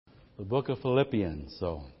the book of Philippians.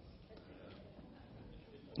 So,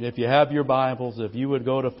 if you have your Bibles, if you would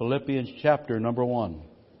go to Philippians chapter number 1.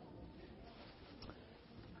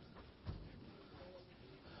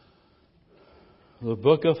 The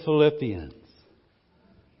book of Philippians.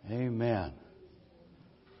 Amen.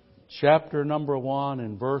 Chapter number 1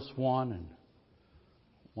 and verse 1. And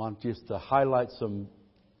I want just to highlight some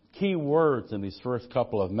key words in these first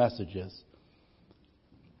couple of messages.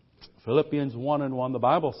 Philippians 1 and 1, the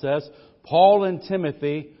Bible says, Paul and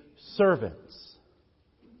Timothy, servants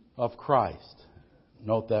of Christ.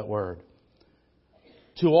 Note that word.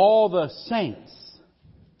 To all the saints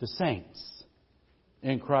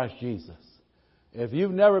in Christ Jesus. If you've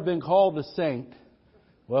never been called a saint,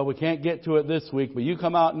 well, we can't get to it this week, but you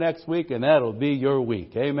come out next week and that'll be your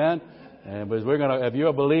week. Amen? And if you're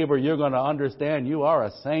a believer, you're going to understand you are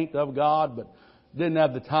a saint of God, but didn't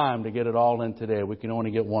have the time to get it all in today. We can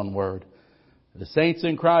only get one word. The saints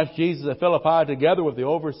in Christ Jesus at Philippi, together with the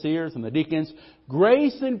overseers and the deacons,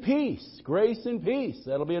 grace and peace. Grace and peace.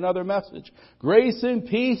 That'll be another message. Grace and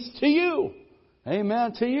peace to you.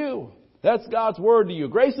 Amen. To you. That's God's word to you.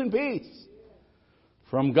 Grace and peace.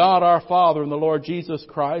 From God our Father and the Lord Jesus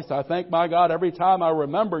Christ. I thank my God every time I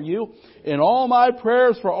remember you. In all my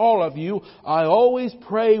prayers for all of you, I always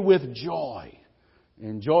pray with joy.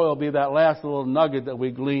 And joy will be that last little nugget that we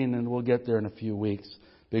glean, and we'll get there in a few weeks.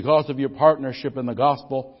 Because of your partnership in the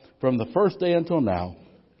gospel from the first day until now,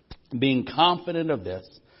 being confident of this,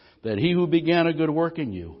 that he who began a good work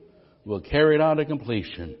in you will carry it on to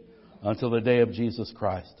completion until the day of Jesus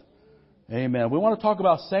Christ. Amen. We want to talk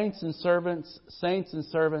about saints and servants,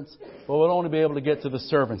 but we'll only be able to get to the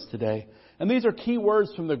servants today. And these are key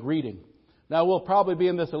words from the greeting. Now, we'll probably be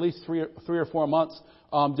in this at least three or 4 months,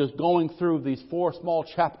 just going through these 4 small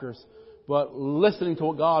chapters, but listening to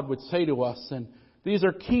what God would say to us. And these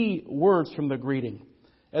are key words from the greeting.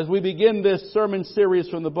 As we begin this sermon series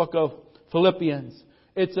from the book of Philippians,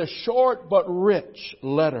 it's a short but rich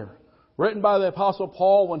letter written by the Apostle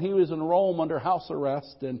Paul when he was in Rome under house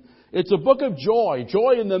arrest. And it's a book of joy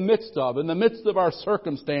in the midst of our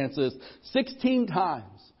circumstances. 16 times,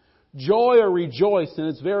 joy or rejoice in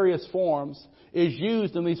its various forms is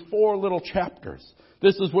used in these 4 little chapters.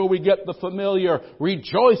 This is where we get the familiar,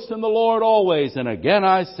 rejoice in the Lord always. And again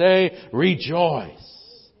I say, rejoice.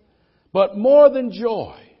 But more than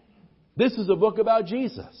joy, this is a book about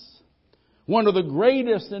Jesus. One of the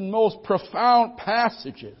greatest and most profound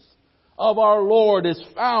passages of our Lord is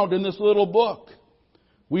found in this little book.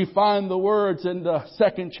 We find the words in the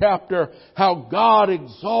 2nd chapter, how God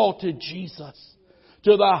exalted Jesus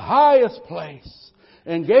to the highest place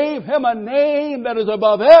and gave him a name that is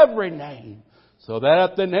above every name, so that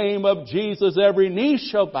at the name of Jesus every knee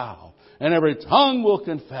shall bow and every tongue will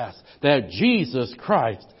confess that Jesus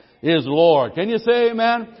Christ is Lord. Can you say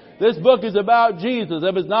amen? This book is about Jesus.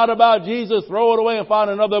 If it's not about Jesus, throw it away and find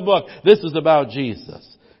another book. This is about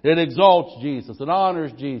Jesus. It exalts Jesus. It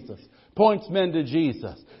honors Jesus. Points men to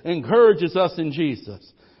Jesus. Encourages us in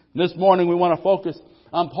Jesus. This morning we want to focus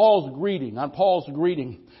on Paul's greeting.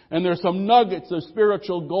 And there's some nuggets of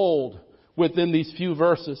spiritual gold within these few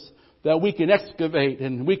verses that we can excavate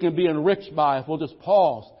and we can be enriched by if we'll just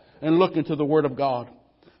pause and look into the Word of God.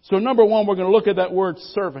 So number 1, we're going to look at that word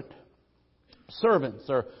servant. Servants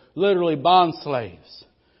are literally bond slaves.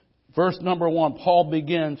 Verse number 1, Paul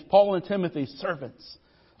begins, Paul and Timothy, servants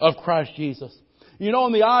of Christ Jesus. You know,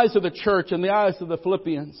 in the eyes of the church, in the eyes of the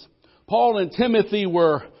Philippians, Paul and Timothy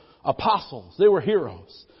were apostles. They were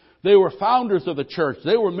heroes. They were founders of the church.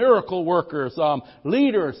 They were miracle workers,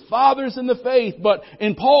 leaders, fathers in the faith. But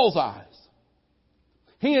in Paul's eyes,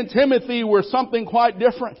 he and Timothy were something quite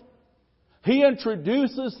different. He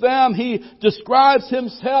introduces them. He describes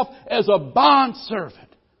himself as a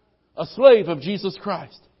bondservant, a slave of Jesus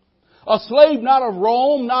Christ. A slave not of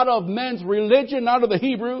Rome, not of men's religion, not of the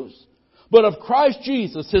Hebrews, but of Christ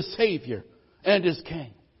Jesus, his Savior and his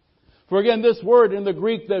King. For again, this word in the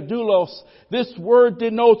Greek, the doulos, this word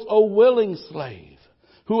denotes a willing slave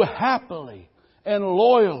who happily and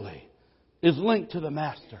loyally is linked to the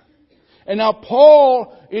master. And now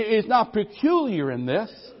Paul is not peculiar in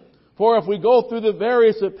this, for if we go through the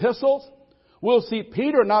various epistles, we'll see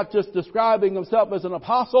Peter not just describing himself as an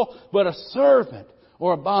apostle, but a servant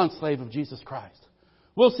or a bondslave of Jesus Christ.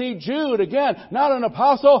 We'll see Jude, again, not an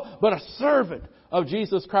apostle, but a servant of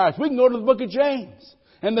Jesus Christ. We can go to the book of James.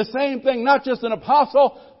 And the same thing, not just an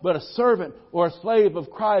apostle, but a servant or a slave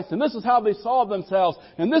of Christ. And this is how they saw themselves.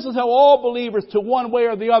 And this is how all believers, to one way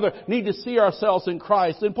or the other, need to see ourselves in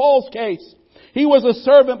Christ. In Paul's case, he was a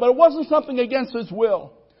servant, but it wasn't something against his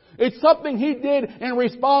will. It's something he did in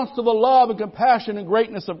response to the love and compassion and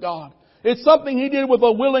greatness of God. It's something he did with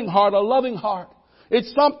a willing heart, a loving heart.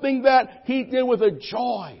 It's something that he did with a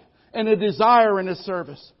joy and a desire in his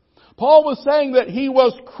service. Paul was saying that he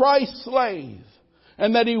was Christ's slave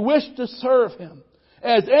and that he wished to serve him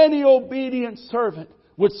as any obedient servant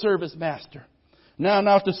would serve his master.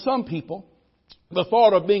 Now to some people, the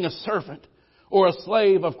thought of being a servant or a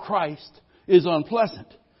slave of Christ is unpleasant.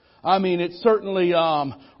 I mean, it certainly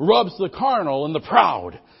rubs the carnal and the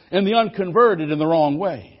proud and the unconverted in the wrong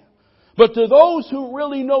way. But to those who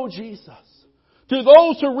really know Jesus, to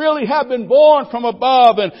those who really have been born from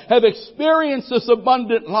above and have experienced this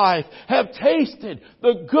abundant life, have tasted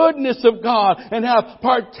the goodness of God and have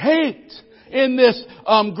partaked in this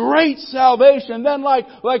great salvation, then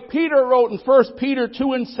like Peter wrote in 1 Peter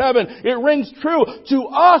 2:7, it rings true. To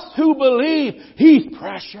us who believe, He's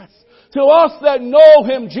precious. To us that know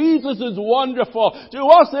Him, Jesus is wonderful. To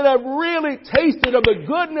us that have really tasted of the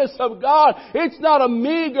goodness of God, it's not a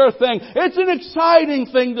meager thing. It's an exciting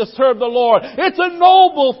thing to serve the Lord. It's a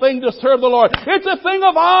noble thing to serve the Lord. It's a thing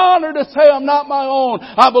of honor to say, I'm not my own.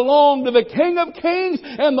 I belong to the King of Kings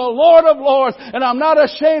and the Lord of Lords. And I'm not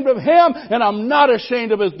ashamed of Him and I'm not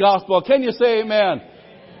ashamed of His gospel. Can you say amen?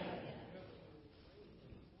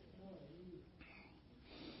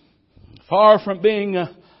 Far from being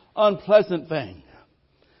unpleasant thing,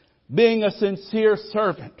 being a sincere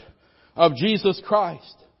servant of Jesus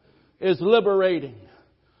Christ is liberating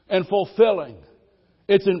and fulfilling.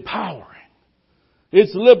 It's empowering.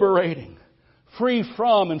 It's liberating. Free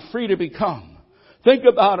from and free to become. Think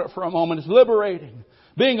about it for a moment. It's liberating.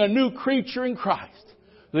 Being a new creature in Christ.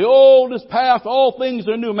 The old is past, all things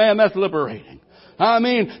are new. Man, that's liberating. I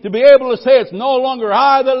mean, to be able to say it's no longer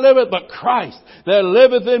I that liveth, but Christ that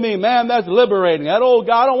liveth in me. Man, that's liberating. That old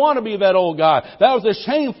guy, I don't want to be that old guy. That was a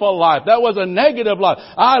shameful life. That was a negative life.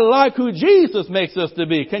 I like who Jesus makes us to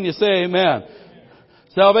be. Can you say amen?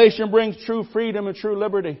 Salvation brings true freedom and true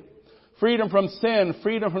liberty. Freedom from sin,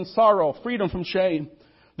 freedom from sorrow, freedom from shame.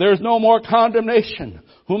 There is no more condemnation.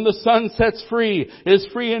 Whom the Son sets free is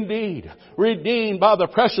free indeed. Redeemed by the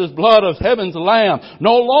precious blood of heaven's Lamb.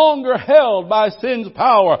 No longer held by sin's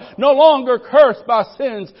power. No longer cursed by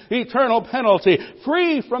sin's eternal penalty.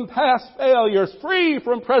 Free from past failures. Free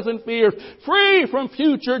from present fears. Free from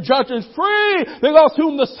future judgments. Free because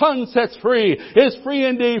whom the Son sets free is free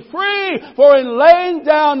indeed. Free for in laying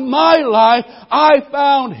down my life, I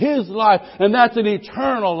found His life. And that's an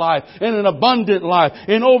eternal life and an abundant life,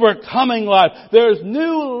 an overcoming life. There's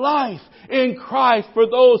new life in Christ for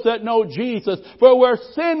those that know Jesus. For where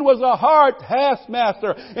sin was a hard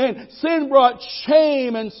taskmaster and sin brought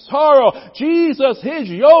shame and sorrow, Jesus, His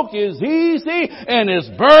yoke is easy and His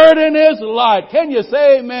burden is light. Can you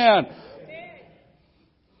say amen?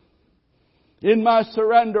 In my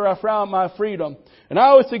surrender, I found my freedom. And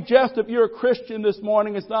I would suggest if you're a Christian this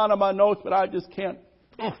morning, it's not on my notes, but I just can't.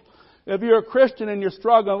 If you're a Christian and you're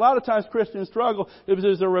struggling, a lot of times Christians struggle if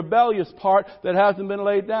there's a rebellious part that hasn't been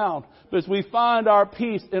laid down. Because we find our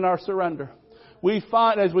peace in our surrender. We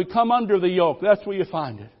find, as we come under the yoke, that's where you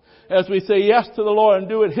find it. As we say yes to the Lord and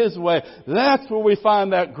do it His way, that's where we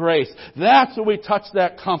find that grace. That's where we touch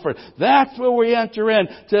that comfort. That's where we enter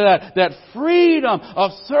into that freedom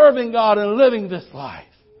of serving God and living this life.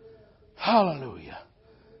 Hallelujah.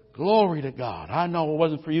 Glory to God. I know it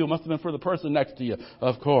wasn't for you. It must have been for the person next to you.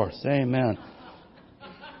 Of course. Amen.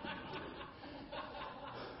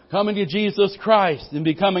 Coming to Jesus Christ and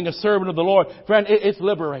becoming a servant of the Lord. Friend, it's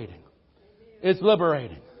liberating. It's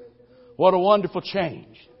liberating. What a wonderful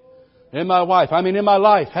change. In my life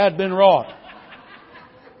had been wrought.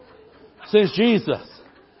 Since Jesus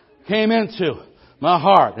came into my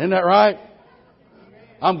heart. Isn't that right?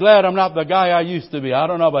 I'm glad I'm not the guy I used to be. I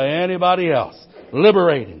don't know about anybody else.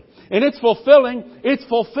 Liberating. And it's fulfilling. It's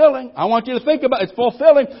fulfilling. I want you to think about it. It's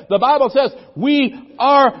fulfilling. The Bible says we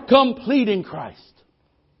are complete in Christ.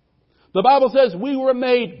 The Bible says we were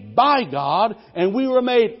made by God and we were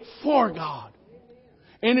made for God.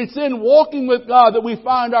 And it's in walking with God that we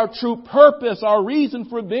find our true purpose, our reason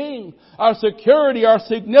for being, our security, our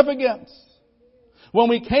significance. When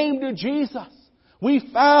we came to Jesus,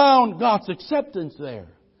 we found God's acceptance there.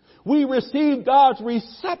 We received God's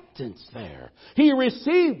receptance there. He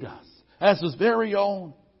received us as His very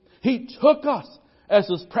own. He took us as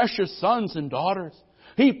His precious sons and daughters.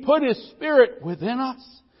 He put His Spirit within us.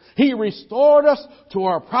 He restored us to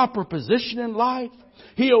our proper position in life.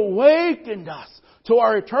 He awakened us to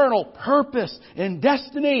our eternal purpose and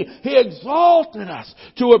destiny. He exalted us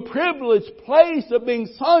to a privileged place of being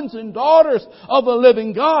sons and daughters of the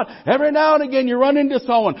living God. Every now and again you run into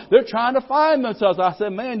someone. They're trying to find themselves. I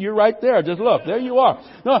said, man, you're right there. Just look. There you are.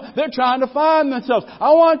 No, they're trying to find themselves.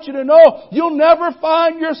 I want you to know you'll never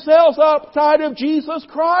find yourselves outside of Jesus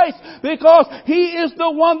Christ, because He is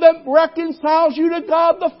the one that reconciles you to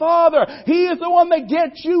God the Father. He is the one that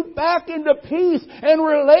gets you back into peace and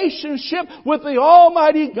relationship with the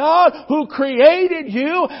Almighty God who created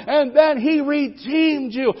you, and then He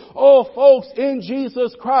redeemed you. Oh, folks, in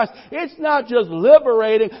Jesus Christ, it's not just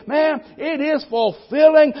liberating. Man, it is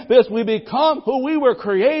fulfilling, because we become who we were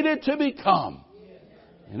created to become.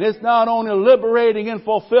 And it's not only liberating and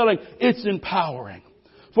fulfilling, it's empowering.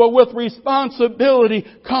 For with responsibility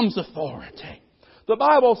comes authority. The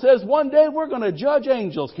Bible says one day we're going to judge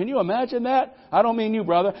angels. Can you imagine that? I don't mean you,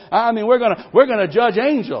 brother. I mean we're going to judge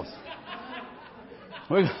angels.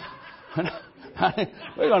 We're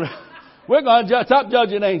going to stop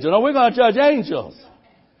judging angels. No, we're going to judge angels.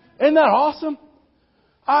 Isn't that awesome?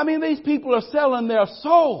 I mean, these people are selling their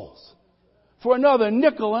souls for another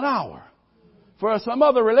nickel an hour, for some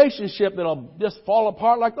other relationship that'll just fall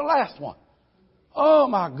apart like the last one. Oh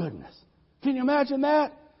my goodness. Can you imagine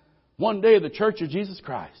that? One day the Church of Jesus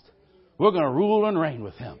Christ, we're going to rule and reign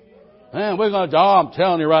with Him. Man, I'm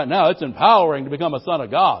telling you right now, it's empowering to become a son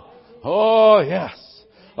of God. Oh yes.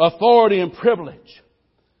 Authority and privilege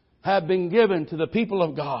have been given to the people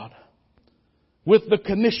of God with the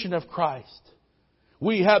commission of Christ.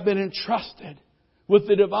 We have been entrusted with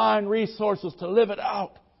the divine resources to live it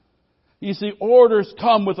out. You see, orders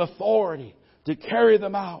come with authority to carry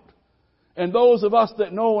them out. And those of us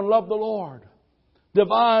that know and love the Lord,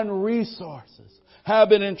 divine resources have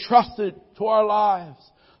been entrusted to our lives.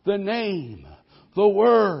 The name, the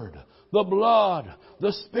Word, the blood,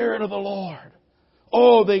 the Spirit of the Lord.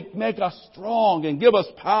 Oh, they make us strong and give us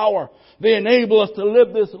power. They enable us to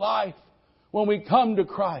live this life. When we come to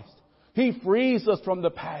Christ, He frees us from the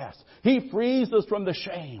past. He frees us from the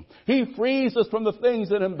shame. He frees us from the things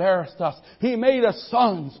that embarrassed us. He made us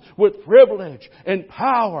sons with privilege and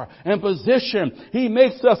power and position. He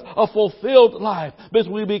makes us a fulfilled life because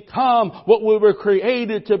we become what we were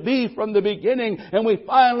created to be from the beginning, and we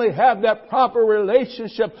finally have that proper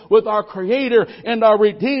relationship with our Creator and our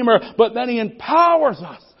Redeemer. But then He empowers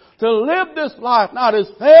us to live this life not as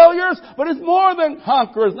failures, but as more than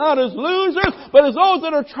conquerors, not as losers, but as those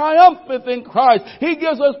that are triumphant in Christ. He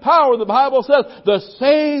gives us power. The Bible says the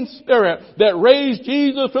same Spirit that raised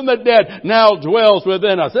Jesus from the dead now dwells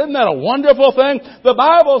within us. Isn't that a wonderful thing? The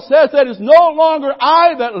Bible says that it's no longer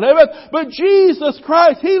I that liveth, but Jesus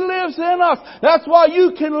Christ. He lives in us. That's why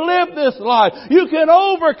you can live this life. You can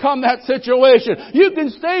overcome that situation. You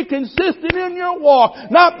can stay consistent in your walk,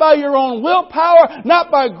 not by your own willpower,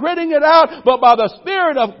 not by gritting it out, but by the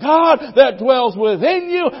Spirit of God that dwells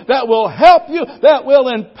within you, that will help you, that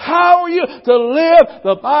will empower you to live.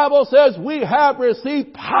 The Bible says we have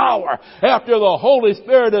received power after the Holy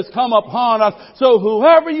Spirit has come upon us. So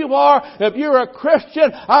whoever you are, if you're a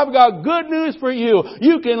Christian, I've got good news for you.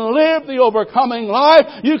 You can live the overcoming life.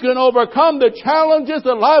 You can overcome the challenges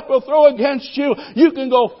that life will throw against you. You can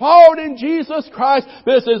go forward in Jesus Christ.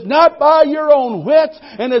 This is not by your own wits,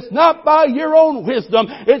 and it's not by your own wisdom.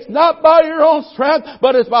 It's not by your own strength,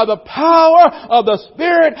 but it's by the power of the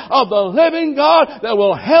Spirit of the living God that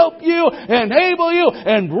will help you, enable you,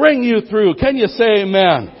 and bring you through. Can you say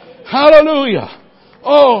amen? Hallelujah.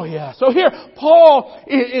 Oh yeah. So here, Paul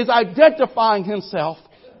is identifying himself.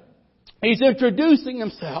 He's introducing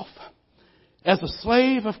himself as a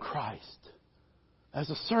slave of Christ, as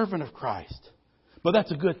a servant of Christ. But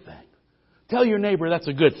that's a good thing. Tell your neighbor that's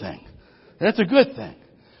a good thing. That's a good thing.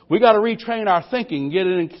 We got to retrain our thinking and get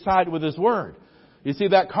it inside with His Word. You see,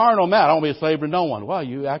 that carnal man, I don't be a slave to no one. Well,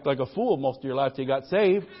 you act like a fool most of your life till you got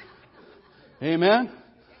saved. Amen?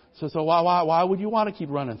 So why would you want to keep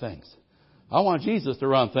running things? I want Jesus to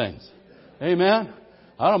run things. Amen?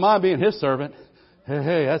 I don't mind being His servant.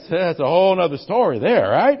 Hey, that's a whole other story there,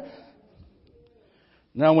 right?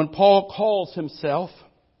 Now, when Paul calls himself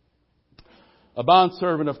a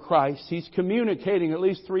bondservant of Christ, he's communicating at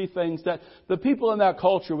least three things that the people in that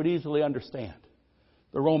culture would easily understand.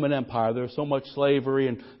 The Roman Empire, there was so much slavery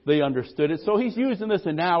and they understood it. So he's using this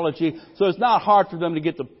analogy, so it's not hard for them to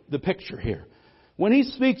get the picture here. When he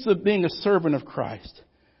speaks of being a servant of Christ,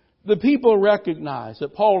 the people recognize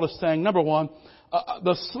that Paul is saying, number one,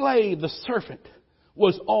 the slave, the servant,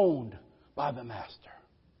 was owned by the master.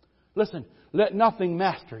 Listen, let nothing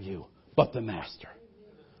master you but the master.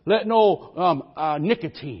 Let no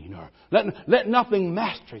nicotine or let nothing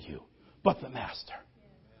master you but the master.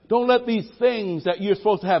 Don't let these things that you're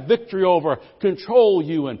supposed to have victory over control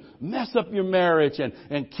you and mess up your marriage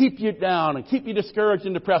and keep you down and keep you discouraged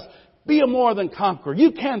and depressed. Be a more than conqueror.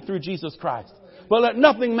 You can through Jesus Christ. But let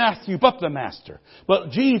nothing master you but the Master. But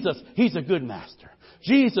Jesus, He's a good Master.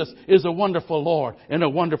 Jesus is a wonderful Lord and a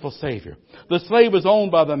wonderful Savior. The slave is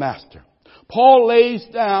owned by the Master. Paul lays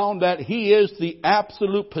down that he is the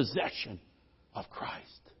absolute possession of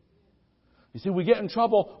Christ. You see, we get in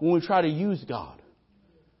trouble when we try to use God.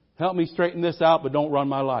 Help me straighten this out, but don't run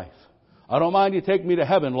my life. I don't mind you take me to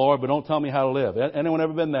heaven, Lord, but don't tell me how to live. Anyone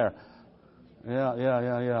ever been there?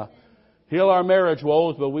 Yeah. Heal our marriage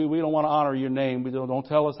woes, but we don't want to honor your name. We don't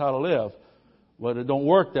tell us how to live. But it don't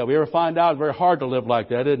work that way. You ever find out it's very hard to live like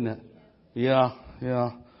that, isn't it?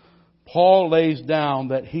 Yeah. Paul lays down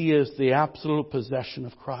that he is the absolute possession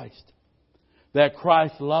of Christ. That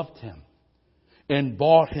Christ loved him and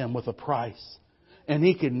bought him with a price. And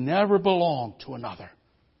he could never belong to another.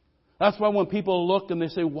 That's why when people look and they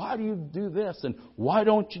say, why do you do this? And why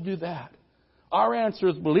don't you do that? Our answer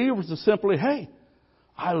as believers is simply, hey,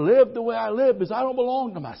 I live the way I live because I don't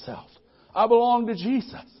belong to myself. I belong to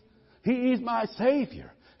Jesus. He's my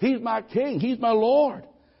Savior. He's my King. He's my Lord.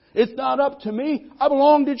 It's not up to me. I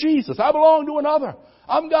belong to Jesus. I belong to another.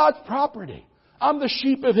 I'm God's property. I'm the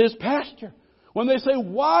sheep of His pasture. When they say,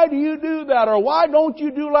 why do you do that? Or why don't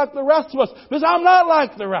you do like the rest of us? Because I'm not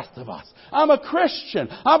like the rest of us. I'm a Christian.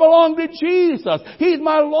 I belong to Jesus. He's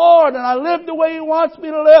my Lord. And I live the way He wants me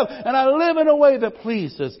to live. And I live in a way that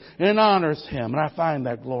pleases and honors Him. And I find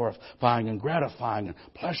that glorifying and gratifying and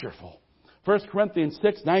pleasurable. 1 Corinthians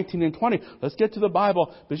 6, 19 and 20. Let's get to the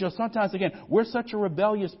Bible. Because sometimes, again, we're such a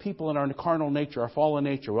rebellious people in our carnal nature, our fallen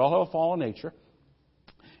nature. We all have a fallen nature.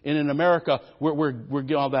 And in America, we're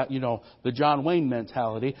getting all that, the John Wayne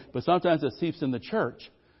mentality. But sometimes it seeps in the church.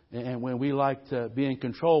 And when we like to be in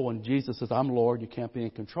control, when Jesus says, I'm Lord, you can't be in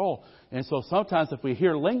control. And so sometimes if we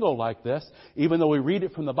hear lingo like this, even though we read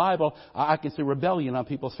it from the Bible, I can see rebellion on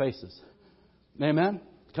people's faces. Amen?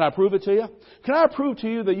 Can I prove it to you? Can I prove to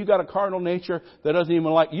you that you got a carnal nature that doesn't even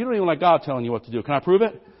you don't even like God telling you what to do? Can I prove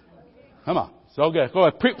it? Come on. So go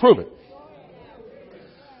ahead. Prove it.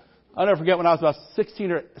 I'll never forget when I was about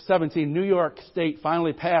 16 or 17, New York State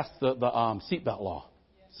finally passed the seatbelt law.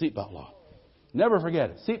 Seatbelt law. Never forget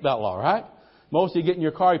it. Seatbelt law, right? Most of you get in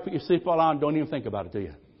your car, you put your seatbelt on, don't even think about it, do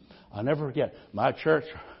you? I'll never forget. My church,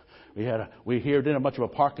 we here didn't have much of a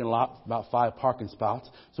parking lot, about 5 parking spots.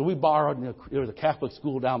 So we borrowed, there was a Catholic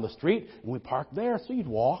school down the street, and we parked there, so you'd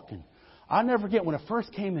walk. And I'll never forget when it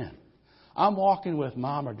first came in. I'm walking with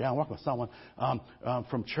Mom or Dad, walking with someone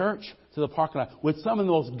from church to the parking lot with some of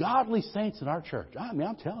the most godly saints in our church. I mean,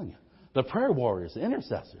 I'm telling you, the prayer warriors, the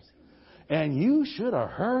intercessors. And you should have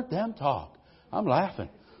heard them talk. I'm laughing.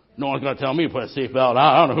 No one's going to tell me to put a seatbelt on.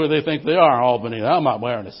 I don't know who they think they are in Albany. I'm not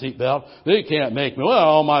wearing a seatbelt. They can't make me. Well,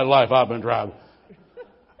 all my life I've been driving.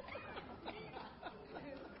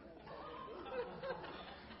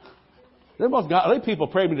 They people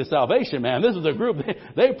prayed me to salvation, man. This is a group.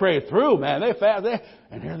 They prayed through, man. They fast.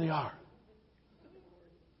 And here they are.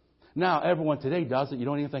 Now, everyone today does it. You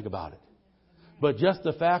don't even think about it. But just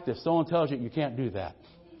the fact if someone tells you can't do that,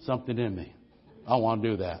 something in me. I want to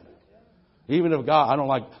do that. Even if God, I don't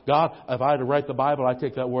like God. If I had to write the Bible, I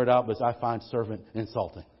take that word out because I find servant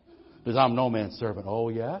insulting. Because I'm no man's servant. Oh,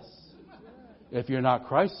 yes. If you're not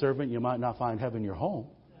Christ's servant, you might not find heaven your home.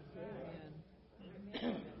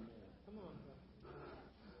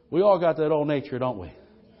 We all got that old nature, don't we?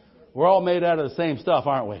 We're all made out of the same stuff,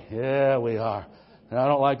 aren't we? Yeah, we are. And I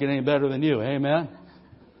don't like it any better than you. Amen?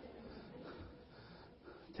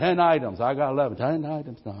 10 items. I got 11. 10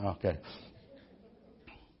 items. No, okay.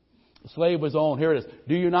 The slave was owned. Here it is.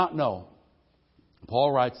 Do you not know?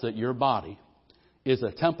 Paul writes that your body is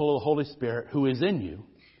a temple of the Holy Spirit who is in you,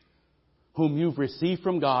 whom you've received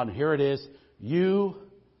from God. And here it is. You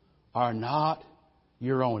are not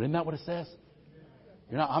your own. Isn't that what it says?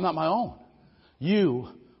 I'm not my own. You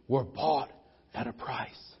were bought at a price.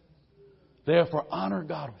 Therefore, honor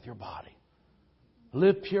God with your body.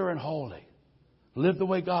 Live pure and holy. Live the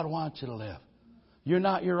way God wants you to live. You're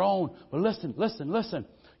not your own. But listen.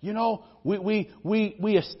 You know,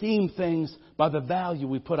 we esteem things by the value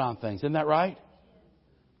we put on things. Isn't that right?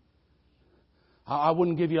 I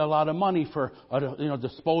wouldn't give you a lot of money for a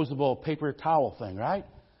disposable paper towel thing, right?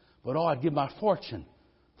 But I'd give my fortune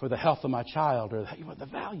for the health of my child or the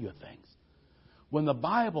value of things. When the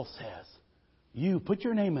Bible says, you put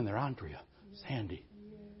your name in there, Andrea, Sandy,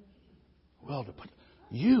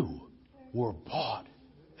 you were bought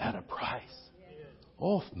at a price.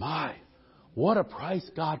 Oh my, what a price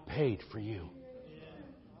God paid for you.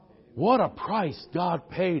 What a price God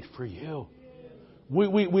paid for you.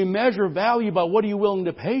 We measure value by what are you willing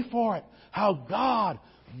to pay for it. How God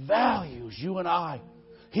values you and I.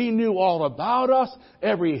 He knew all about us,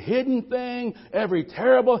 every hidden thing, every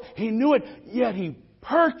terrible. He knew it, yet He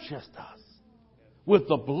purchased us with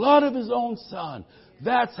the blood of His own Son.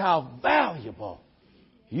 That's how valuable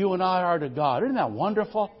you and I are to God. Isn't that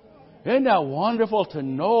wonderful? Isn't that wonderful to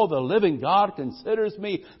know the living God considers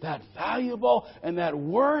me that valuable and that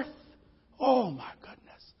worth? Oh my goodness.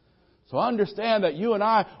 So understand that you and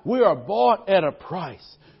I, we are bought at a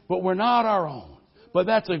price, but we're not our own. But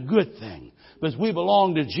that's a good thing because we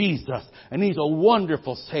belong to Jesus and He's a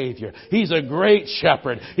wonderful Savior. He's a great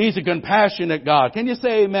shepherd. He's a compassionate God. Can you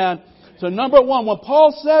say amen? So number one, when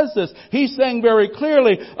Paul says this, he's saying very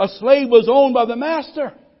clearly a slave was owned by the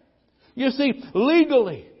master. You see,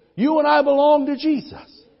 legally, you and I belong to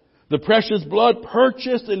Jesus. The precious blood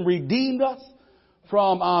purchased and redeemed us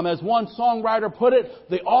from, as one songwriter put it,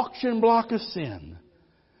 the auction block of sin.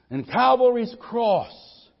 And Calvary's cross,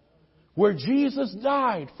 where Jesus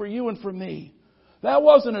died for you and for me. That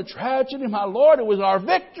wasn't a tragedy, my Lord. It was our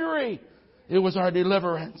victory. It was our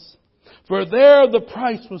deliverance. For there the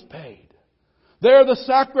price was paid. There the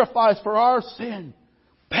sacrifice for our sin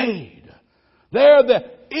paid. There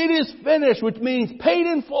the it is finished, which means paid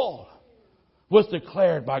in full, was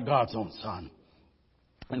declared by God's own Son.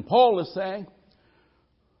 And Paul is saying,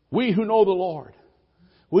 we who know the Lord,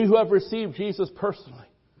 we who have received Jesus personally,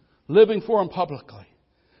 living for Him publicly,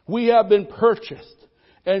 we have been purchased,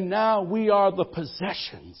 and now we are the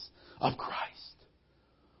possessions of Christ.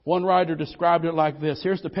 One writer described it like this.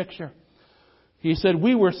 Here's the picture. He said,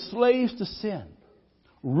 we were slaves to sin,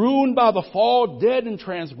 ruined by the fall, dead in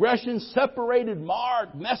transgression, separated,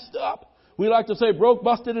 marred, messed up. We like to say broke,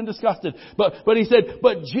 busted, and disgusted. But he said,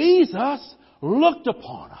 but Jesus looked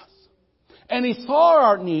upon us. And He saw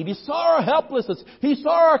our need. He saw our helplessness. He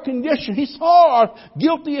saw our condition. He saw our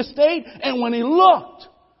guilty estate. And when He looked,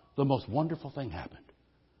 the most wonderful thing happened.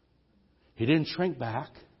 He didn't shrink back.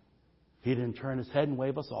 He didn't turn His head and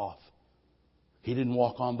wave us off. He didn't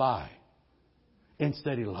walk on by.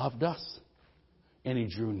 Instead, He loved us. And He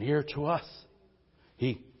drew near to us.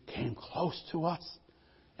 He came close to us.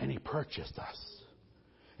 And He purchased us.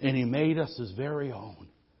 And He made us His very own.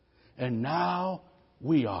 And now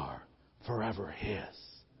we are forever His.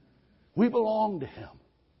 We belong to Him.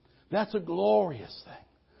 That's a glorious thing.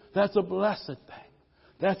 That's a blessed thing.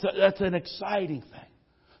 That's an exciting thing.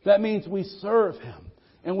 That means we serve Him.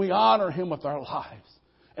 And we honor Him with our lives.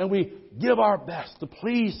 And we give our best to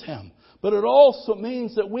please Him. But it also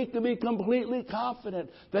means that we can be completely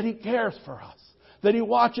confident that He cares for us, that He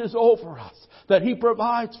watches over us, that He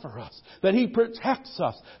provides for us, that He protects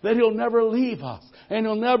us, that He'll never leave us, and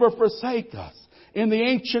He'll never forsake us. In the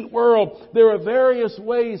ancient world, there are various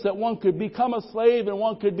ways that one could become a slave and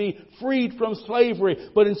one could be freed from slavery.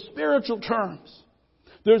 But in spiritual terms,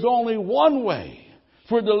 there's only one way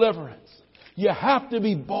for deliverance. You have to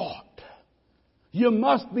be bought. You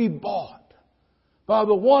must be bought by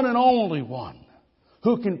the one and only one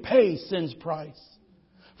who can pay sin's price.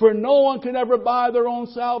 For no one can ever buy their own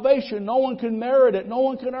salvation. No one can merit it. No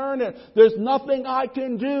one can earn it. There's nothing I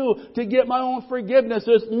can do to get my own forgiveness.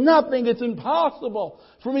 There's nothing. It's impossible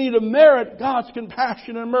for me to merit God's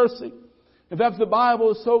compassion and mercy. In fact, the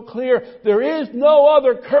Bible is so clear, there is no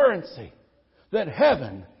other currency that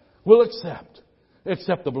heaven will accept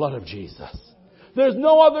except the blood of Jesus. There's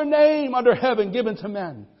no other name under heaven given to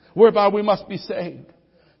men whereby we must be saved.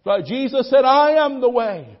 But Jesus said, I am the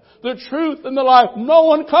way, the truth, and the life. No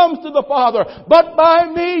one comes to the Father but by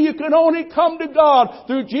me. You can only come to God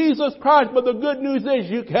through Jesus Christ. But the good news is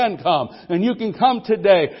you can come. And you can come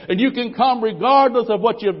today. And you can come regardless of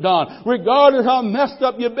what you've done. Regardless of how messed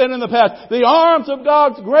up you've been in the past. The arms of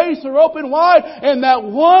God's grace are open wide. And that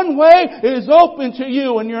one way is open to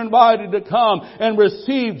you. And you're invited to come and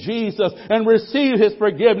receive Jesus. And receive His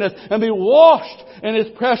forgiveness. And be washed in His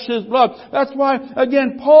precious blood. That's why,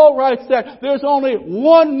 again, Paul writes that there's only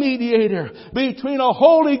one mediator between a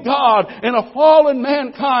holy God and a fallen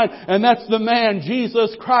mankind, and that's the man,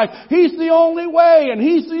 Jesus Christ. He's the only way, and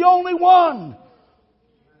He's the only one.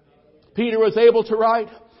 Peter was able to write,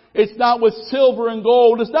 it's not with silver and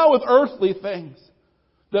gold, it's not with earthly things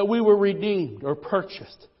that we were redeemed or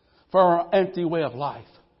purchased for our empty way of life,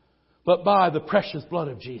 but by the precious blood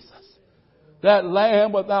of Jesus. That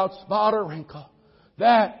Lamb without spot or wrinkle.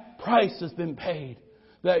 That price has been paid.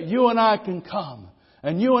 That you and I can come.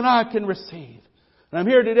 And you and I can receive. And I'm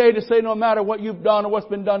here today to say no matter what you've done or what's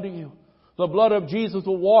been done to you, the blood of Jesus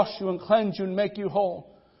will wash you and cleanse you and make you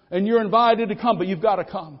whole. And you're invited to come, but you've got to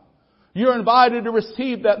come. You're invited to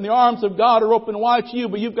receive that, and the arms of God are open wide to you,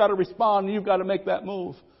 but you've got to respond and you've got to make that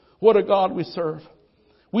move. What a God we serve.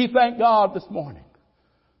 We thank God this morning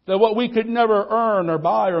that what we could never earn or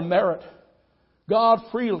buy or merit, God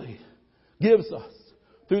freely gives us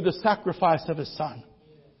through the sacrifice of His Son.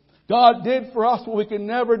 God did for us what we could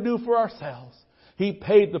never do for ourselves. He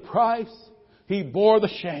paid the price. He bore the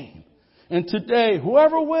shame. And today,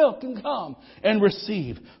 whoever will can come and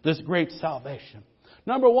receive this great salvation.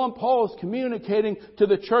 Number one, Paul is communicating to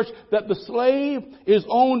the church that the slave is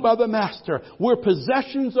owned by the master. We're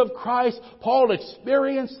possessions of Christ. Paul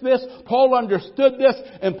experienced this. Paul understood this.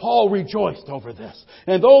 And Paul rejoiced over this.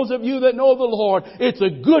 And those of you that know the Lord, it's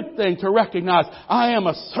a good thing to recognize I am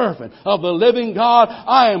a servant of the living God.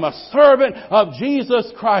 I am a servant of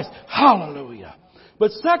Jesus Christ. Hallelujah. But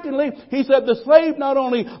secondly, he said the slave not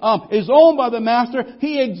only is owned by the master,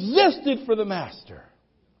 he existed for the master.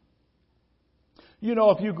 You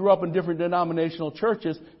know, if you grew up in different denominational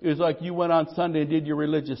churches, it was like you went on Sunday and did your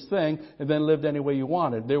religious thing and then lived any way you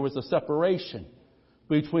wanted. There was a separation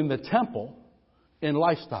between the temple and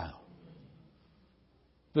lifestyle.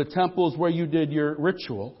 The temple is where you did your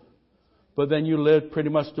ritual, but then you lived pretty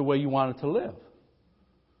much the way you wanted to live.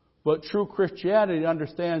 But true Christianity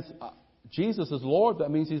understands Jesus is Lord.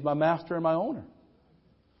 That means He's my master and my owner.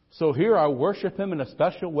 So here I worship Him in a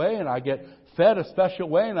special way and I get fed a special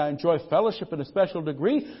way and I enjoy fellowship in a special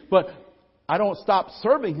degree. But I don't stop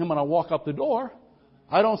serving Him when I walk out the door.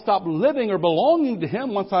 I don't stop living or belonging to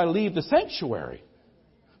Him once I leave the sanctuary.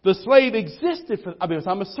 The slave existed because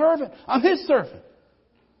I'm a servant. I'm His servant.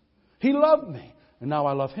 He loved me and now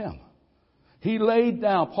I love Him. He laid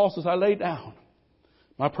down, Paul says, I lay down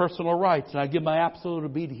my personal rights and I give my absolute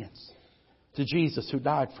obedience to Jesus who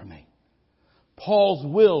died for me. Paul's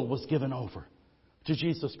will was given over to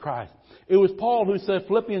Jesus Christ. It was Paul who said,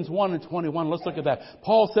 Philippians 1 and 21, let's look at that.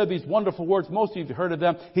 Paul said these wonderful words, most of you have heard of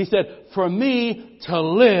them. He said, for me to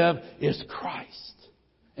live is Christ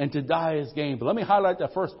and to die is gain. But let me highlight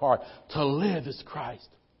that first part. To live is Christ.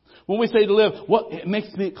 When we say to live, what it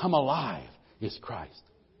makes me come alive is Christ.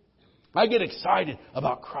 I get excited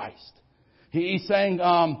about Christ. He's saying,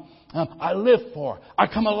 I live for, I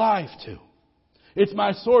come alive to. It's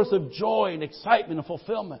my source of joy and excitement and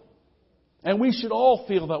fulfillment. And we should all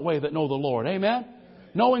feel that way that know the Lord. Amen?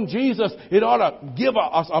 Knowing Jesus, it ought to give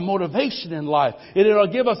us a motivation in life. It ought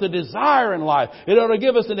to give us a desire in life. It ought to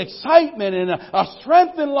give us an excitement and a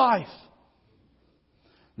strength in life.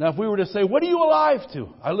 Now, if we were to say, what are you alive to?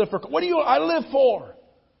 I live for. What do I live for?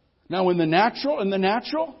 Now, in the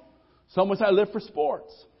natural, someone says, I live for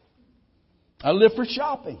sports. I live for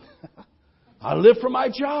shopping. I live for my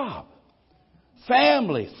job.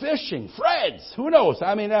 Family, fishing, friends. Who knows?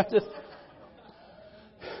 I mean, that's just.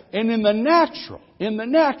 And in the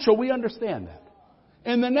natural, we understand that.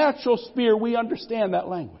 In the natural sphere, we understand that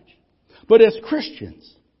language. But as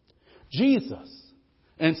Christians, Jesus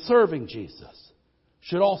and serving Jesus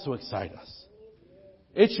should also excite us.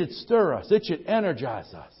 It should stir us. It should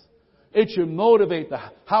energize us. It should motivate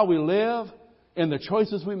how we live and the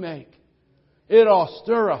choices we make. It ought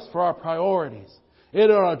stir us for our priorities. It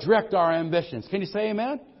ought to direct our ambitions. Can you say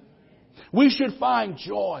amen? We should find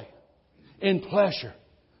joy in pleasure,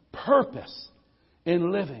 purpose in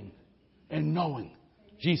living and knowing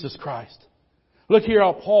Jesus Christ. Look here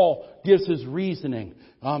how Paul gives his reasoning.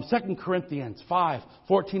 2 Corinthians 5,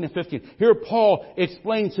 14 and 15. Here Paul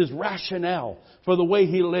explains his rationale for the way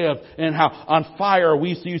he lived and how on fire,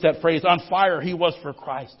 we used to use that phrase, on fire he was for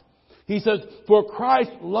Christ. He says, for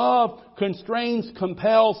Christ's love constrains,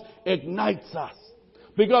 compels, ignites us.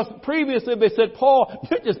 Because previously they said, Paul,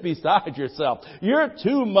 you're just beside yourself. You're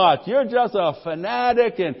too much. You're just a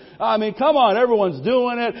fanatic. And I mean, come on, everyone's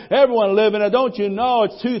doing it. Everyone living it. Don't you know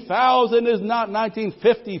it's 2000? It's not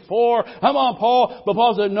 1954. Come on, Paul. But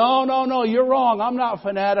Paul said, no, you're wrong. I'm not a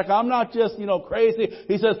fanatic. I'm not just, crazy.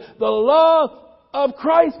 He says, the love of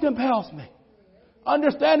Christ compels me.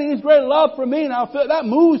 Understanding His great love for me, and I feel that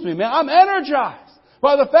moves me, man. I'm energized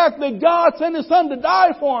by the fact that God sent His Son to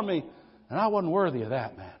die for me. And I wasn't worthy of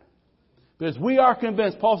that, man. Because we are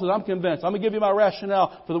convinced. Paul says, I'm convinced. I'm going to give you my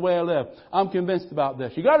rationale for the way I live. I'm convinced about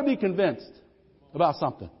this. You got to be convinced about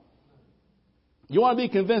something. You want to be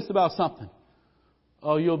convinced about something.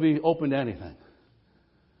 Oh, you'll be open to anything.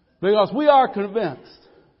 Because we are convinced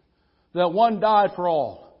that one died for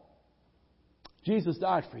all. Jesus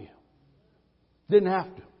died for you. Didn't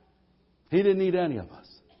have to. He didn't need any of us.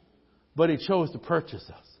 But He chose to purchase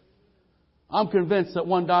us. I'm convinced that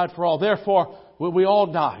one died for all. Therefore, we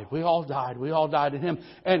all died. We all died in Him.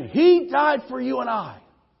 And He died for you and I.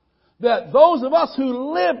 That those of us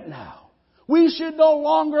who live now, we should no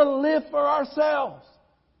longer live for ourselves.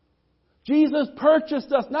 Jesus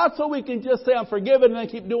purchased us not so we can just say I'm forgiven and then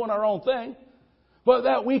keep doing our own thing, but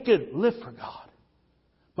that we could live for God.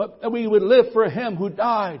 but that we would live for Him who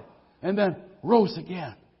died and then rose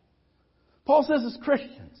again. Paul says as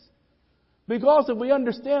Christians, because if we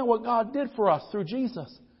understand what God did for us through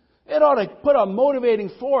Jesus, it ought to put a motivating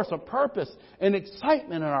force, a purpose, and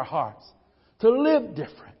excitement in our hearts to live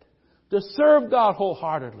different, to serve God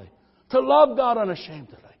wholeheartedly, to love God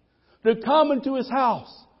unashamedly, to come into His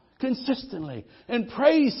house consistently and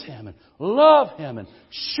praise Him and love Him and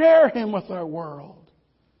share Him with our world.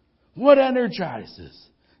 What energizes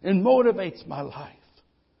and motivates my life?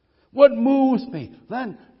 What moves me?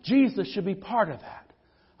 Then Jesus should be part of that.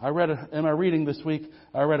 In my reading this week,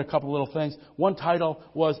 I read a couple little things. One title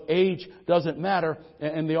was Age Doesn't Matter.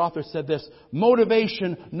 And the author said this: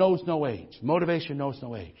 motivation knows no age. Motivation knows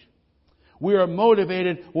no age. We are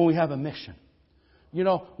motivated when we have a mission. You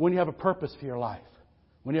know, when you have a purpose for your life,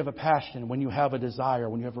 when you have a passion, when you have a desire,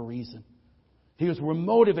 when you have a reason. He goes, we're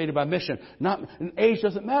motivated by mission. And age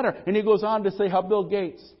doesn't matter. And he goes on to say how Bill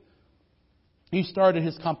Gates, he started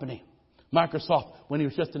his company, Microsoft, when he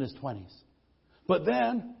was just in his 20s. But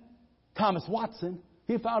then, Thomas Watson,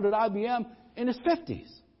 he founded IBM in his 50s.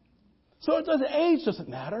 So age doesn't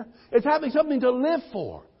matter. It's having something to live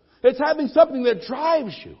for. It's having something that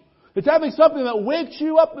drives you. It's having something that wakes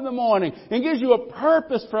you up in the morning and gives you a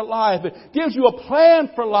purpose for life. It gives you a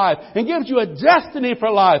plan for life. It gives you a destiny for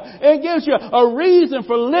life. It gives you a reason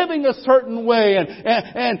for living a certain way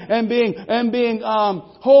and being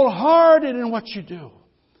wholehearted in what you do.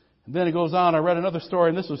 And then it goes on. I read another story,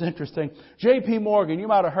 and this was interesting. J.P. Morgan, you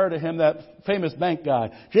might have heard of him, that famous bank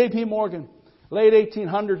guy. J.P. Morgan, late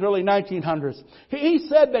 1800s, early 1900s. He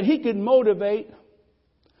said that he could motivate.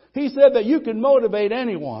 He said that you can motivate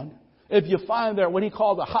anyone if you find their, what he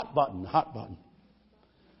called the hot button.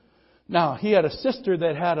 Now, he had a sister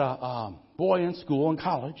that had a boy in school, in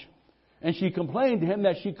college, and she complained to him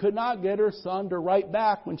that she could not get her son to write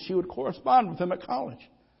back when she would correspond with him at college.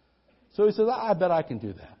 So he says, I bet I can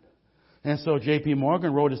do that. And so J.P.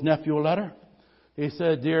 Morgan wrote his nephew a letter. He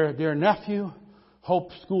said, Dear nephew,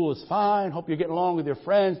 hope school is fine. Hope you're getting along with your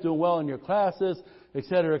friends, doing well in your classes,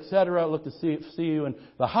 etc., etc. Look to see you in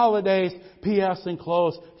the holidays. P.S.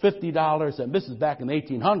 enclosed $50. And this is back in the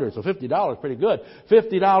 1800s, so $50 pretty good.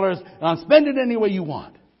 $50 spend it any way you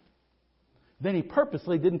want. Then he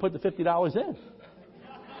purposely didn't put the $50 in.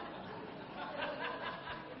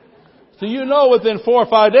 So you know within 4 or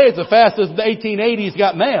 5 days, the fastest the 1880s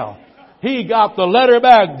got mail. He got the letter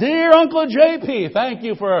back. Dear Uncle J.P., thank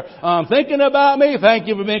you for thinking about me. Thank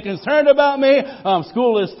you for being concerned about me.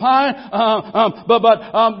 School is fine.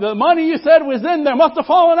 But the money you said was in there must have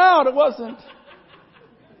fallen out. It wasn't.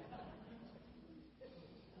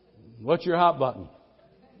 What's your hot button?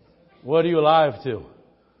 What are you alive to?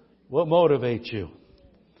 What motivates you?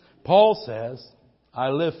 Paul says, I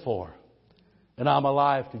live for and I'm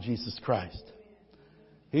alive to Jesus Christ.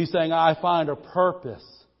 He's saying, I find a purpose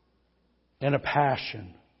and a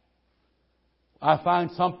passion. I find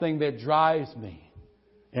something that drives me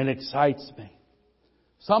and excites me.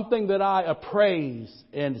 Something that I appraise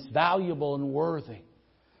and is valuable and worthy,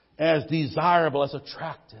 as desirable, as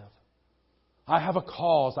attractive. I have a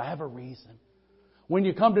cause. I have a reason. When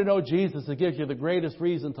you come to know Jesus, it gives you the greatest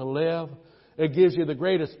reason to live. It gives you the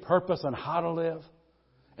greatest purpose on how to live.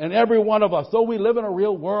 And every one of us, though we live in a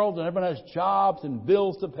real world and everyone has jobs and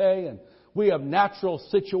bills to pay and we have natural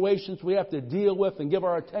situations we have to deal with and give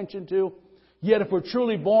our attention to. Yet if we're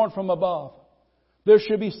truly born from above, there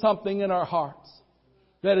should be something in our hearts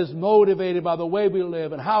that is motivated by the way we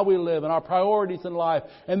live and how we live and our priorities in life.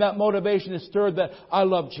 And that motivation is stirred that I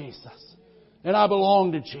love Jesus and I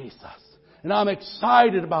belong to Jesus. And I'm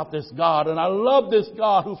excited about this God. And I love this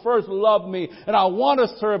God who first loved me. And I want to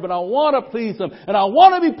serve and I want to please Him. And I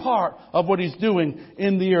want to be part of what He's doing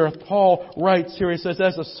in the earth. Paul writes here, he says,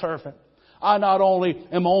 as a servant, I not only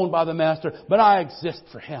am owned by the Master, but I exist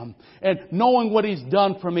for Him. And knowing what He's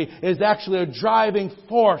done for me is actually a driving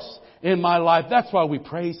force in my life. That's why we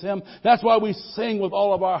praise Him. That's why we sing with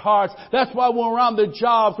all of our hearts. That's why when we're around the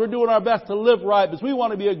jobs, we're doing our best to live right because we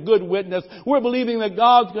want to be a good witness. We're believing that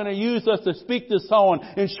God's going to use us to speak to someone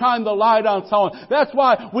and shine the light on someone. That's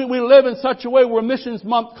why we live in such a way where Missions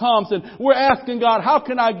Month comes and we're asking God, how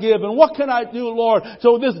can I give and what can I do, Lord,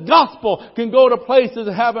 so this gospel can go to places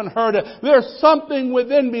that haven't heard it. There's something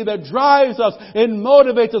within me that drives us and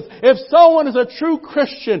motivates us. If someone is a true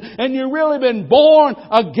Christian and you've really been born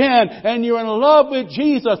again, and you're in love with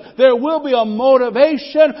Jesus, there will be a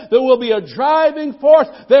motivation, there will be a driving force,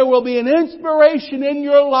 there will be an inspiration in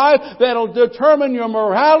your life that'll determine your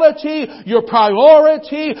morality, your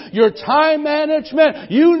priority, your time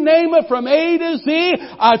management, you name it from A to Z.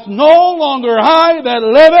 It's no longer I that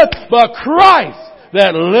liveth, but Christ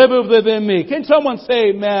that liveth within me. Can someone say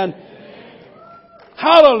amen?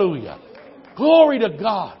 Hallelujah. Glory to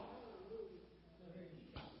God.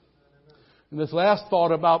 And this last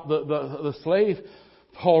thought about the slave,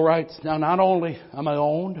 Paul writes, now not only am I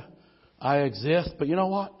owned, I exist, but you know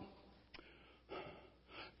what?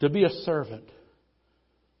 To be a servant,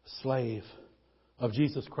 slave of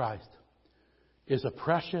Jesus Christ is a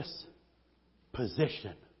precious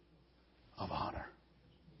position of honor.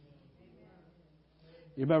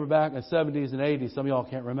 You remember back in the 70s and 80s, some of y'all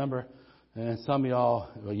can't remember, and some of y'all,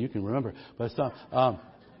 well, you can remember, but some,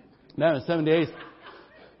 now in the 70s,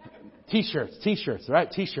 T-shirts,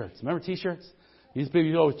 right? T-shirts. Remember T-shirts? These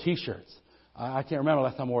people go with T-shirts. I can't remember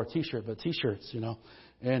last time I wore a T-shirt, but T-shirts, you know.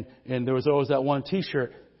 And there was always that one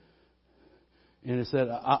T-shirt, and it said,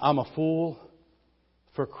 I'm a fool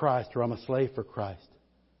for Christ, or I'm a slave for Christ.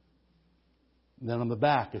 And then on the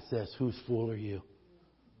back it says, whose fool are you?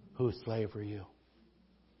 Whose slave are you?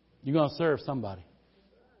 You're going to serve somebody.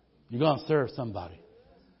 You're going to serve somebody.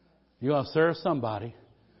 You're going to serve somebody,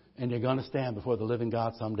 and you're going to stand before the living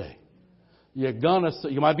God someday. You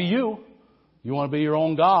might be you. You want to be your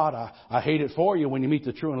own God. I hate it for you when you meet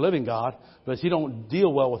the true and living God, but you don't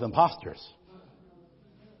deal well with imposters.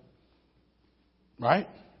 Right?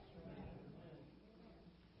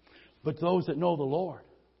 But those that know the Lord.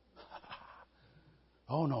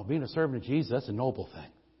 Oh no, being a servant of Jesus, that's a noble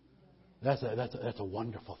thing. That's a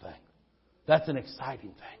wonderful thing. That's an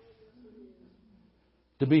exciting thing.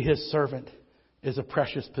 To be His servant is a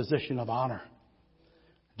precious position of honor.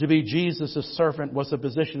 To be Jesus' servant was a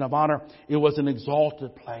position of honor. It was an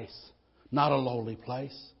exalted place, not a lowly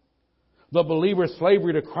place. The believer's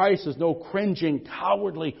slavery to Christ is no cringing,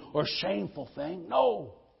 cowardly, or shameful thing.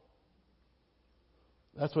 No.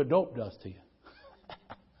 That's what dope does to you.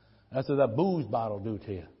 That's what that booze bottle do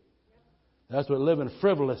to you. That's what living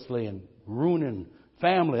frivolously and ruining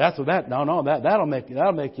family. That's what that'll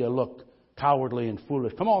make you look cowardly and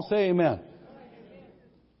foolish. Come on, say amen.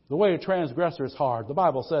 The way of transgressor is hard. The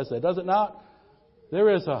Bible says that, does it not?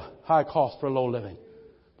 There is a high cost for low living.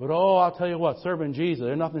 But I'll tell you what, serving Jesus,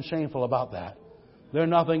 there's nothing shameful about that. There's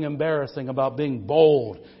nothing embarrassing about being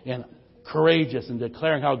bold and courageous and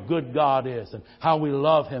declaring how good God is and how we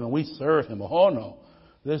love Him and we serve Him. Oh no.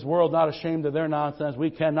 This world not ashamed of their nonsense.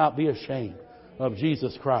 We cannot be ashamed of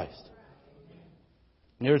Jesus Christ.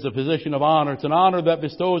 There's a position of honor. It's an honor that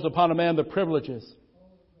bestows upon a man the privileges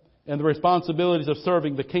and the responsibilities of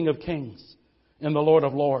serving the King of Kings and the Lord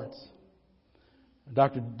of Lords.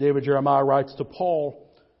 Dr. David Jeremiah writes, to Paul,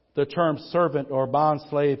 the term servant or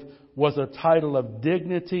bondslave was a title of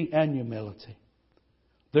dignity and humility.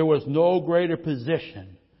 There was no greater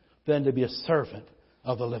position than to be a servant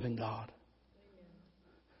of the living God.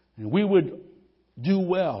 And we would do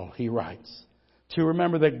well, he writes, to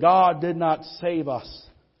remember that God did not save us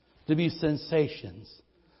to be sensations,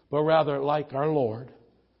 but rather, like our Lord,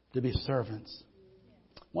 to be servants.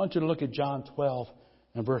 I want you to look at John 12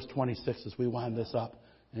 and verse 26 as we wind this up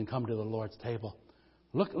and come to the Lord's table.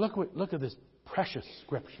 Look at this precious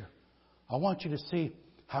scripture. I want you to see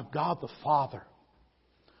how God the Father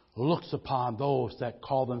looks upon those that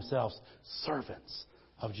call themselves servants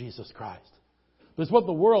of Jesus Christ. Because what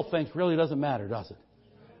the world thinks really doesn't matter, does it?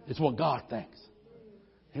 It's what God thinks.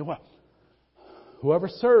 And what? Whoever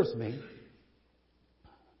serves me,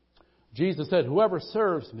 Jesus said, whoever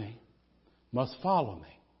serves me must follow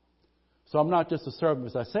me. So I'm not just a servant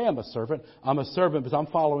because I say I'm a servant. I'm a servant because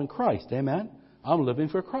I'm following Christ. Amen? I'm living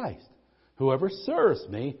for Christ. Whoever serves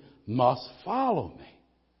me must follow me.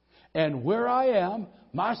 And where I am,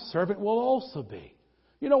 my servant will also be.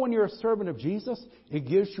 You know, when you're a servant of Jesus, it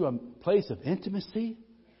gives you a place of intimacy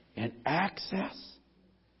and access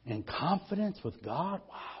and confidence with God.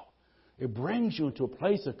 Wow. It brings you into a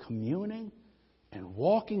place of communing and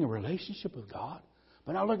walking in relationship with God.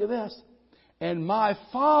 But now look at this. And my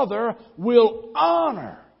Father will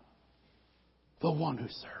honor the one who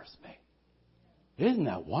serves me. Isn't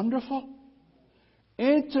that wonderful?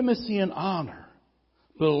 Intimacy and honor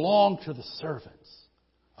belong to the servants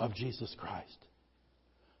of Jesus Christ.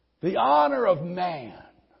 The honor of man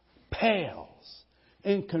pales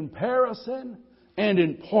in comparison and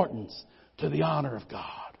importance to the honor of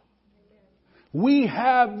God. We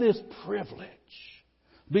have this privilege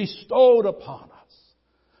bestowed upon us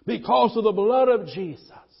because of the blood of Jesus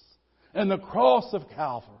and the cross of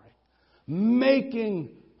Calvary, making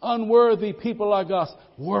unworthy people like us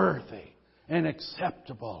worthy and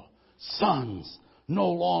acceptable sons, no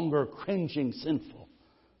longer cringing, sinful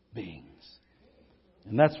beings.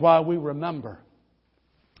 And that's why we remember.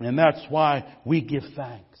 And that's why we give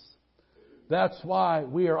thanks. That's why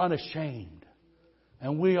we are unashamed.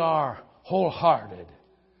 And we are wholehearted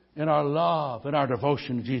in our love and our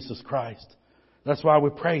devotion to Jesus Christ. That's why we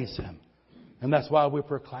praise Him. And that's why we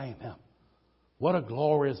proclaim Him. What a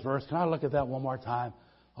glorious verse. Can I look at that one more time?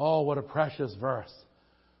 Oh, what a precious verse.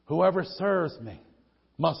 Whoever serves me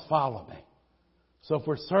must follow me. So if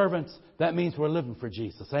we're servants, that means we're living for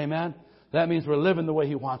Jesus. Amen? That means we're living the way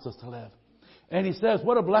He wants us to live. And He says,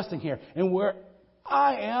 what a blessing here. And where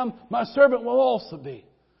I am, my servant will also be.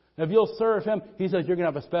 If you'll serve Him, He says, you're going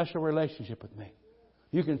to have a special relationship with me.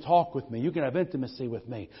 You can talk with me. You can have intimacy with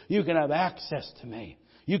me. You can have access to me.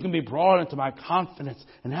 You can be brought into my confidence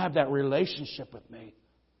and have that relationship with me.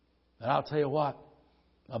 And I'll tell you what,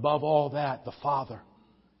 above all that, the Father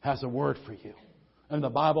has a word for you. And the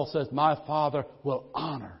Bible says, my Father will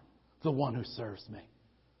honor the one who serves me.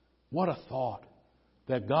 What a thought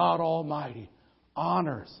that God Almighty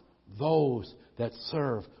honors those that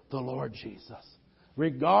serve the Lord Jesus.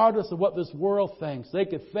 Regardless of what this world thinks. They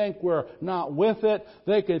could think we're not with it.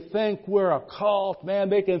 They could think we're a cult. Man,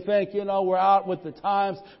 they could think, we're out with the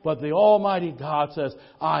times. But the Almighty God says,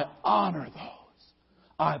 I honor those.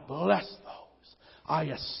 I bless those. I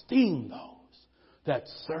esteem those that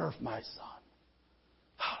serve my Son.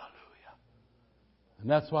 Hallelujah. And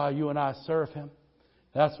that's why you and I serve Him.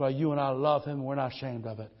 That's why you and I love Him. And we're not ashamed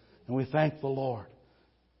of it. And we thank the Lord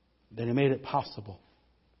that He made it possible.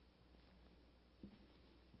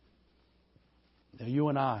 Now, you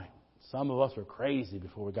and I, some of us were crazy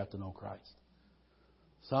before we got to know Christ.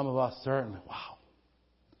 Some of us certainly, wow.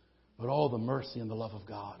 But oh, the mercy and the love of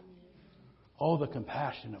God. Oh, the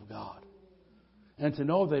compassion of God. And to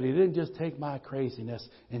know that He didn't just take my craziness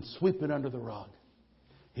and sweep it under the rug.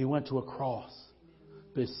 He went to a cross.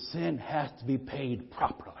 But sin has to be paid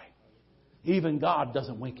properly. Even God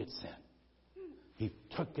doesn't wink at sin. He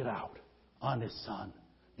took it out on His Son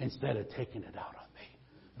instead of taking it out on me.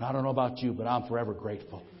 And I don't know about you, but I'm forever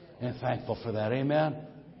grateful and thankful for that. Amen?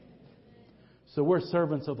 So we're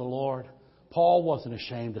servants of the Lord. Paul wasn't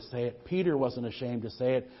ashamed to say it. Peter wasn't ashamed to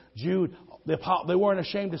say it. Jude, they weren't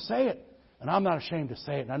ashamed to say it. And I'm not ashamed to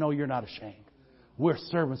say it. And I know you're not ashamed. We're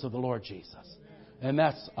servants of the Lord Jesus. And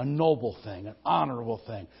that's a noble thing, an honorable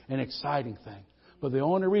thing, an exciting thing. But the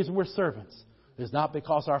only reason we're servants is not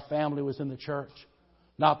because our family was in the church.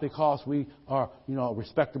 Not because we are,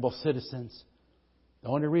 respectable citizens. The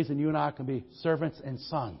only reason you and I can be servants and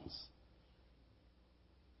sons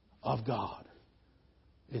of God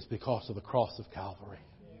is because of the cross of Calvary.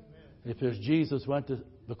 Amen. Because Jesus went to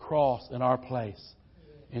the cross in our place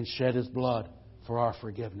and shed His blood for our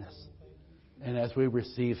forgiveness. And as we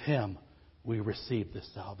receive Him, we receive this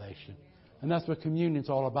salvation. And that's what communion's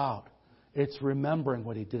all about. It's remembering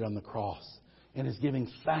what He did on the cross. And it's giving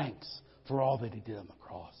thanks for all that He did on the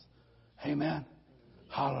cross. Amen.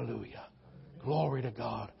 Hallelujah. Glory to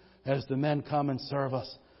God. As the men come and serve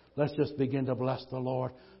us, let's just begin to bless the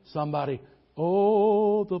Lord. Somebody,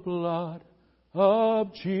 oh, the blood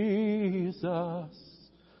of Jesus.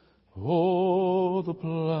 Oh, the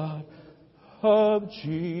blood of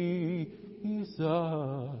Jesus.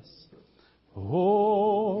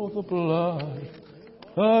 Oh, the blood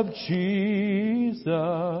of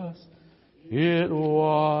Jesus. It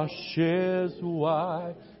washes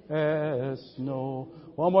white as snow.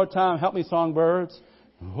 One more time. Help me, songbirds.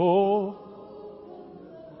 Oh.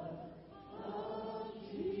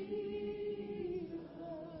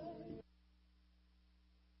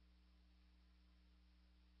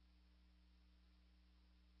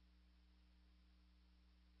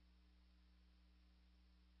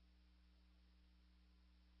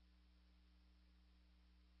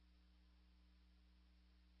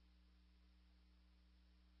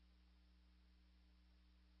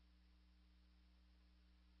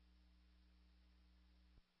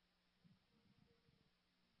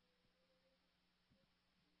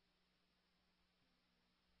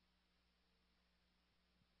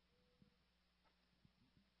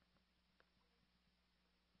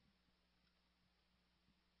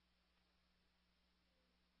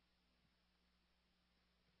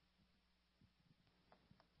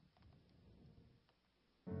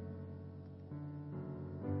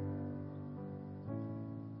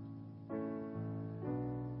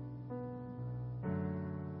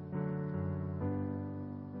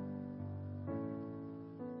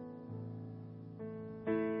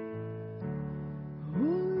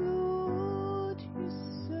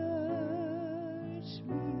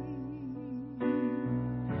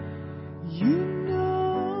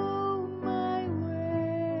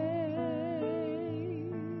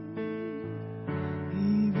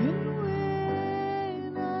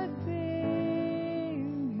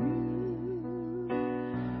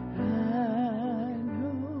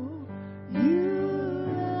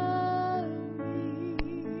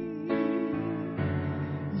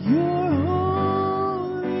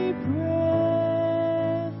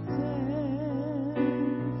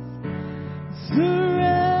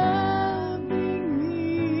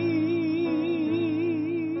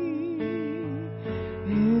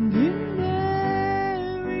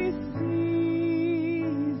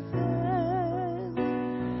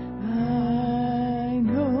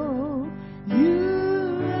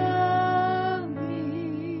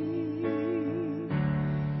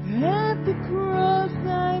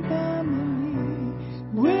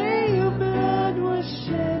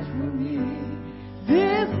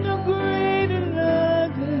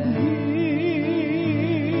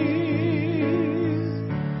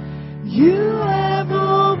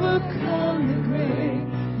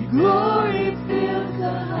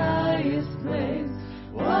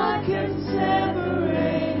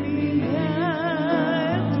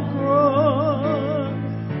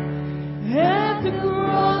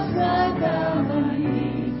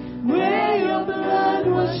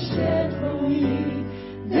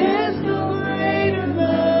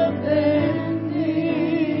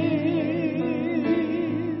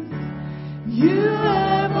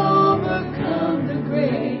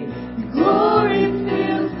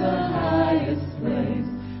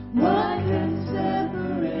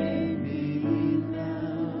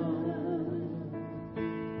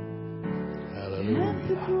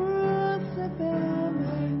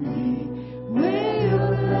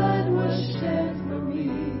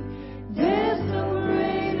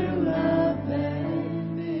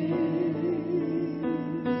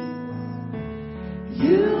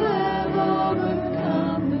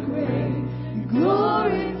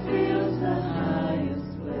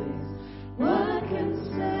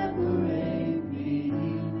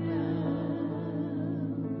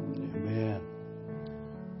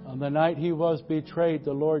 The night he was betrayed,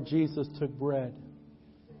 the Lord Jesus took bread.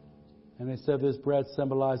 And he said, this bread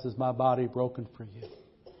symbolizes my body broken for you.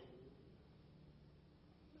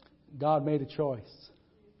 God made a choice.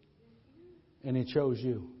 And he chose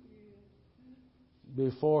you.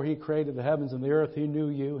 Before he created the heavens and the earth, he knew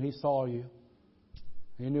you. He saw you.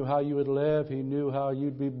 He knew how you would live. He knew how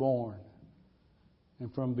you'd be born.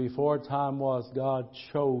 And from before time was, God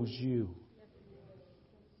chose you.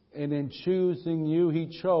 And in choosing you,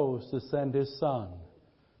 he chose to send his Son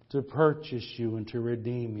to purchase you and to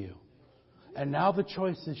redeem you. And now the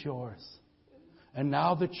choice is yours. And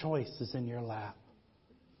now the choice is in your lap.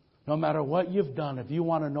 No matter what you've done, if you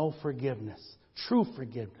want to know forgiveness, true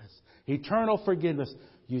forgiveness, eternal forgiveness,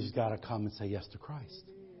 you just got to come and say yes to Christ.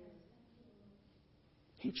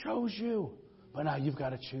 He chose you, but now you've got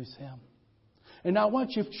to choose him. And now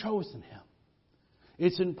once you've chosen him,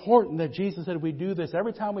 it's important that Jesus said we do this,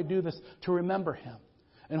 every time we do this, to remember him.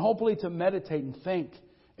 And hopefully to meditate and think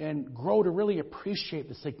and grow to really appreciate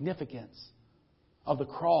the significance of the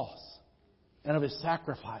cross and of his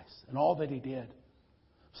sacrifice and all that he did.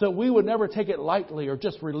 So we would never take it lightly or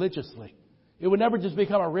just religiously. It would never just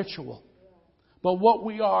become a ritual. But what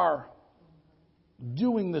we are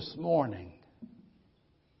doing this morning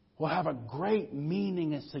will have a great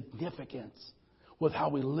meaning and significance with how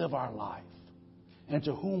we live our life and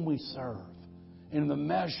to whom we serve in the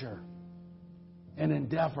measure and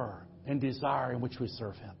endeavor and desire in which we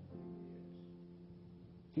serve him.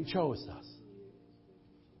 He chose us.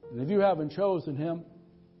 And if you haven't chosen him,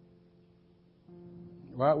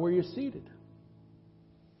 right where you're seated,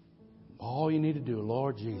 all you need to do,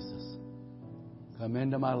 Lord Jesus, come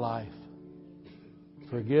into my life.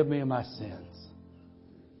 Forgive me of my sins.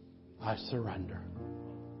 I surrender.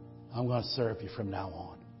 I'm going to serve you from now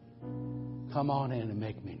on. Come on in and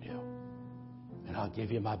make me new. And I'll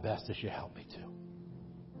give you my best as you help me to.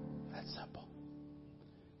 That's simple.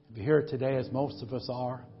 If you're here today, as most of us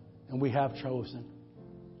are, and we have chosen,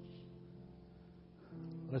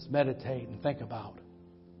 let's meditate and think about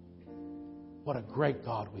what a great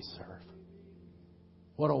God we serve.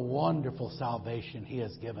 What a wonderful salvation he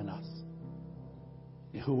has given us,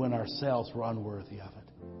 who in ourselves were unworthy of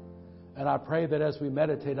it. And I pray that as we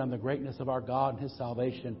meditate on the greatness of our God and his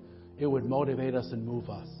salvation, it would motivate us and move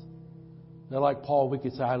us. That like Paul, we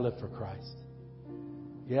could say, I live for Christ.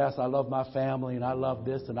 Yes, I love my family, and I love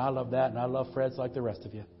this, and I love that, and I love friends like the rest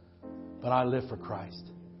of you. But I live for Christ.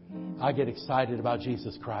 I get excited about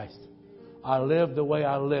Jesus Christ. I live the way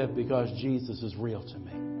I live because Jesus is real to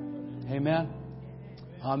me. Amen?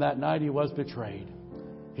 On that night he was betrayed.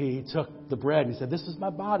 He took the bread and he said, this is my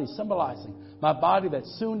body, symbolizing my body that's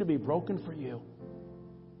soon to be broken for you.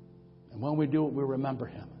 And when we do it, we remember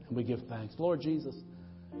him and we give thanks. Lord Jesus,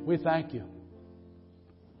 we thank you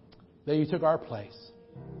that you took our place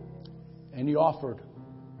and you offered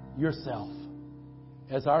yourself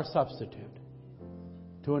as our substitute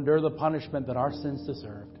to endure the punishment that our sins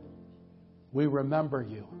deserved. We remember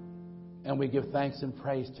you and we give thanks and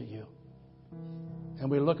praise to you. And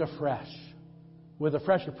we look afresh with a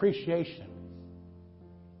fresh appreciation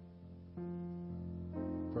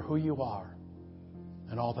for who you are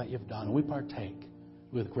and all that you've done. And we partake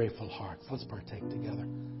with grateful hearts. Let's partake together.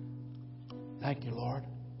 Thank you, Lord.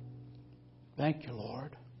 Thank you,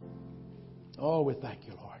 Lord. Oh, we thank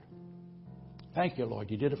you, Lord. Thank you,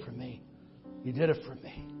 Lord. You did it for me. You did it for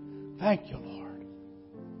me. Thank you, Lord.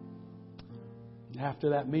 And after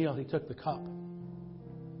that meal, he took the cup.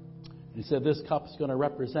 He said, this cup is going to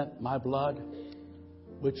represent my blood,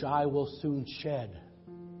 which I will soon shed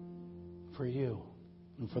for you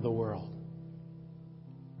and for the world.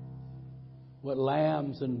 What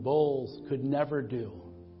lambs and bulls could never do,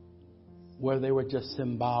 where they were just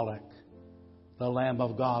symbolic, the Lamb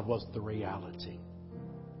of God was the reality.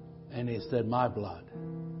 And he said, my blood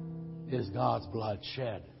is God's blood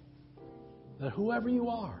shed. That whoever you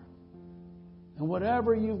are and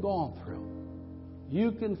whatever you've gone through,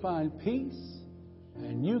 you can find peace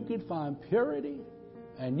and you could find purity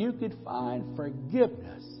and you could find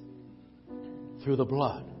forgiveness through the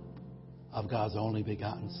blood of God's only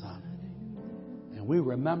begotten Son. And we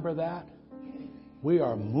remember that. We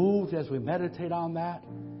are moved as we meditate on that.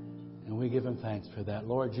 And we give Him thanks for that.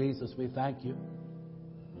 Lord Jesus, we thank you.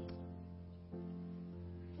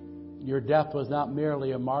 Your death was not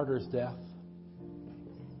merely a martyr's death,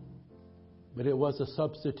 but it was a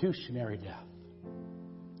substitutionary death.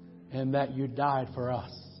 And that you died for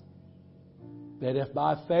us. That if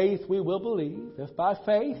by faith we will believe, if by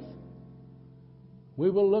faith we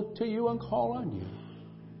will look to you and call on you,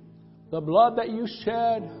 the blood that you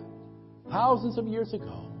shed thousands of years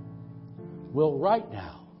ago will right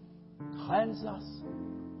now cleanse us,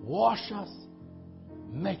 wash us,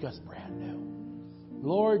 make us brand new.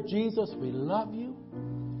 Lord Jesus, we love you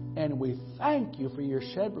and we thank you for your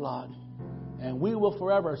shed blood, and we will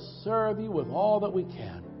forever serve you with all that we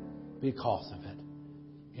can because of it.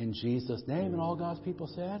 In Jesus' name, and all God's people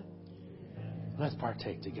said, let's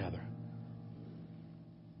partake together.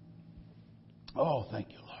 Oh, thank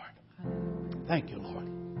you, Lord. Thank you, Lord.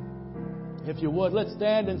 If you would, let's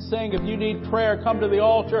stand and sing. If you need prayer, come to the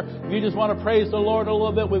altar. If you just want to praise the Lord a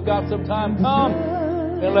little bit, we've got some time. Come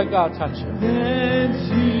and let God touch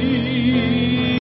you.